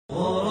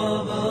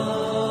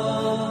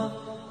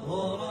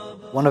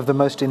One of the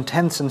most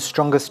intense and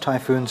strongest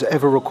typhoons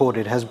ever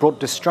recorded has brought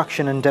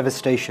destruction and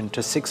devastation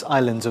to 6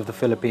 islands of the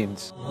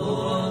Philippines,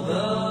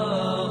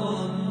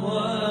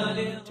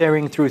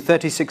 tearing through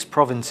 36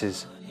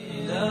 provinces,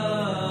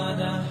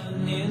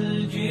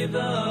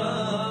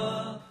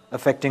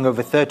 affecting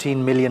over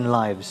 13 million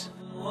lives,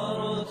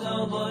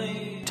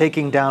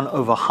 taking down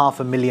over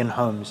 500,000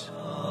 homes,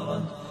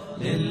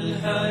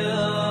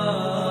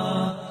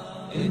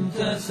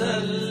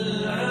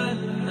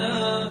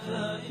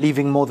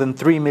 leaving more than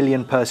 3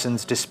 million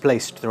persons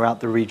displaced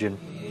throughout the region.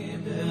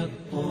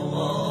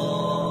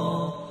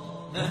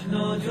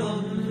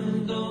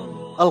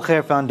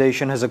 Al-Khair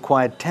Foundation has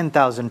acquired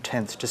 10,000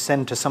 tents to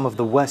send to some of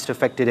the worst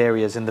affected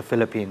areas in the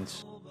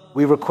Philippines.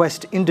 We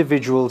request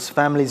individuals,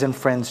 families and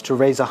friends to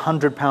raise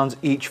 £100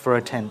 each for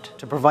a tent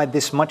to provide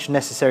this much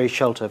necessary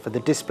shelter for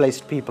the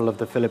displaced people of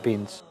the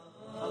Philippines.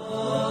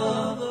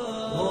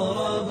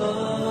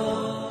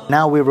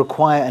 Now we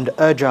require and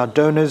urge our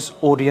donors,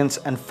 audience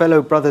and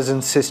fellow brothers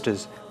and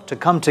sisters to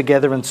come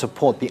together and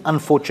support the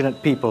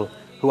unfortunate people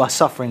who are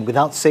suffering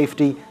without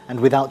safety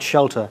and without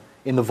shelter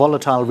in the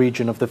volatile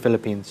region of the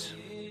Philippines.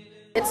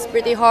 It's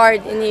pretty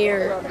hard in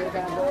here.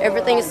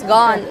 Everything is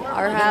gone.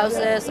 Our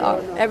houses,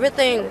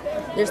 everything.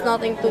 There's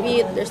nothing to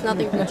eat, there's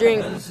nothing to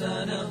drink.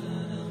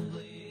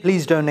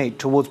 Please donate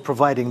towards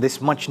providing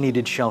this much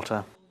needed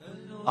shelter.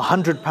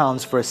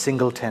 £100 for a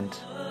single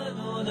tent.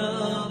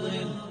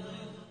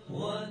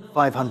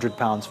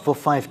 £500 for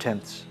 5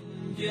 tents.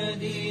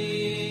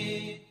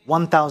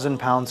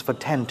 £1,000 for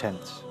 10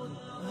 tents.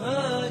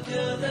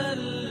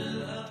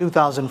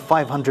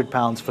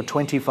 £2,500 for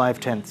 25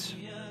 tents.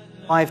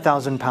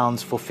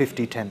 £5,000 for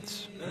 50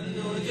 tents.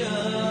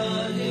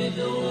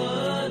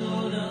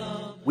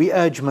 We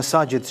urge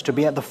masajids to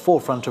be at the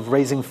forefront of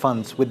raising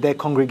funds with their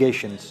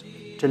congregations,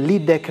 to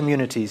lead their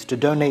communities to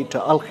donate to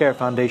Al-Khair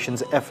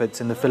Foundation's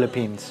efforts in the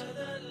Philippines,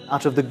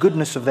 out of the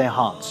goodness of their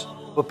hearts,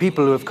 for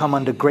people who have come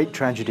under great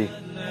tragedy.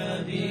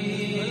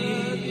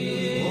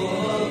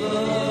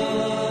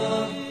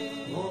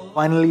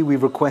 Finally, we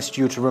request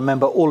you to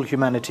remember all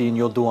humanity in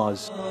your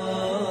du'as,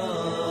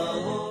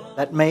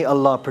 that may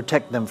Allah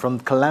protect them from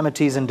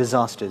calamities and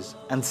disasters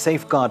and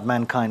safeguard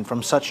mankind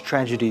from such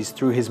tragedies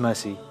through His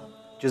mercy.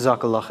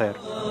 Jazakallah khair.